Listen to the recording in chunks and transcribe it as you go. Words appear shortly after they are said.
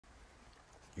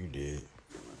You did.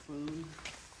 My phone.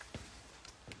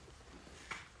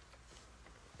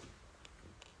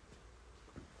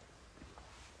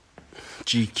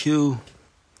 GQ.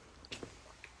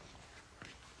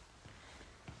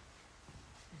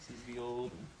 This is the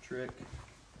old trick.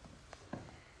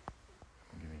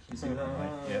 You see that?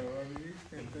 Yeah.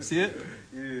 See it?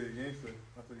 Yeah, gangster.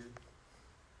 I see it.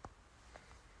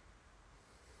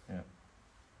 Yeah.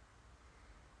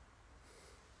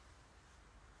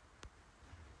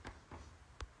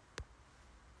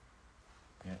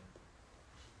 Yeah.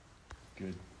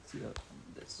 Good. See that?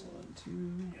 This one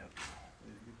too. Yep.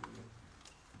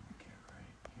 Okay, right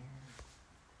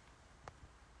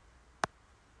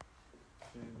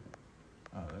here.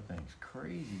 Oh, that thing's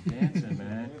crazy dancing,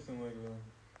 man.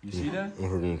 You see that? I'm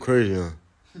going crazy, huh?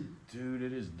 Dude,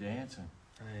 it is dancing.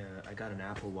 I got an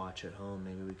Apple Watch at home.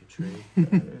 Maybe we could trade.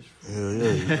 That is Hell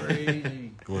yeah.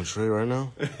 crazy. You want to trade right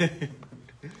now? GQ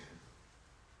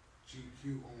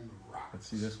on the rock. Let's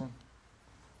see this one.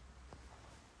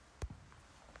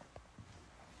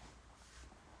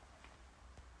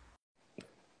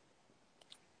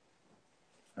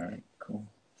 All right, cool.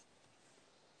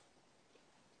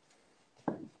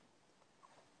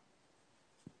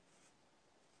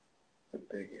 The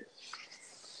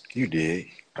biggest. You did.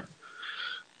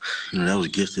 You know, that was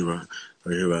gifted right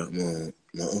here by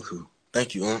my uncle.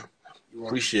 Thank you, Aunt.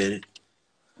 Appreciate it.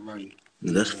 Right.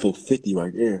 And that's 450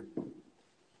 right there.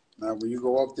 Now, when you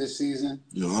go up this season,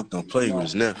 You know, Unc don't play with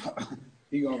his nephew.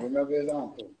 he gonna remember his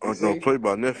uncle. Unc don't play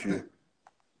by nephew.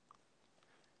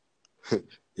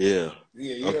 Yeah.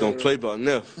 Unc don't play by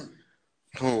nephew.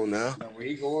 Come on now. Now, when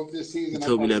he go up this season, He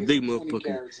told me that big 20 motherfucker.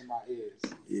 carats in my ears.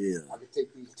 Yeah. I can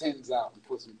take these 10s out and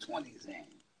put some 20s in.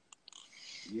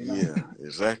 You know? Yeah,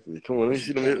 exactly. Come on, let me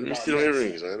see them earrings,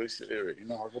 man. Let me see the earrings. You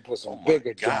know, I can put some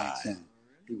bigger God. joints in.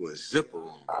 He went zipper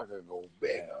on. I could go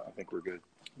big. I think we're good.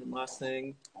 And last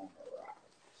thing, On the rock.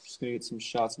 just gonna get some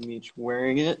shots of Meech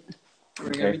wearing it,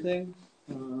 wearing Okay. everything,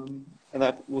 and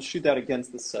that we'll shoot that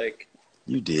against the psych.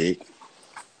 You did.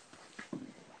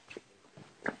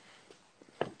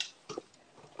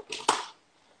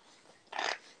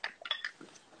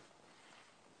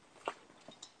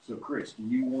 So, Chris, do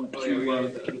you want Not to?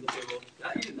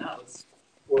 even now. It's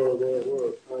Word.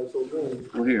 All right, so then,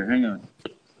 Well, here, hang on.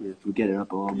 If we get it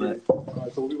up a little bit. all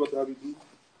right, so what we about to have you do?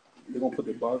 They're gonna put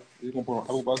the box. They're gonna put on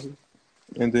apple boxes,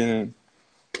 and then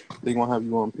they gonna have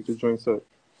you pick the joints up.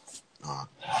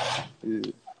 Yeah.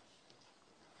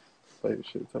 Type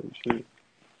shit.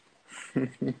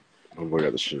 My boy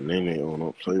got the shit name on.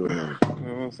 Don't play with him. You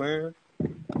know what I'm saying?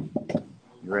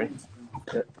 You ready?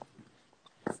 Yeah.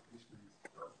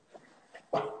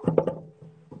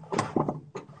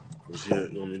 What's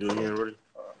it? You want me to do it again, ready?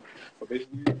 So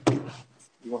basically,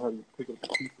 you gonna have you pick up the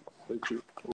pieces.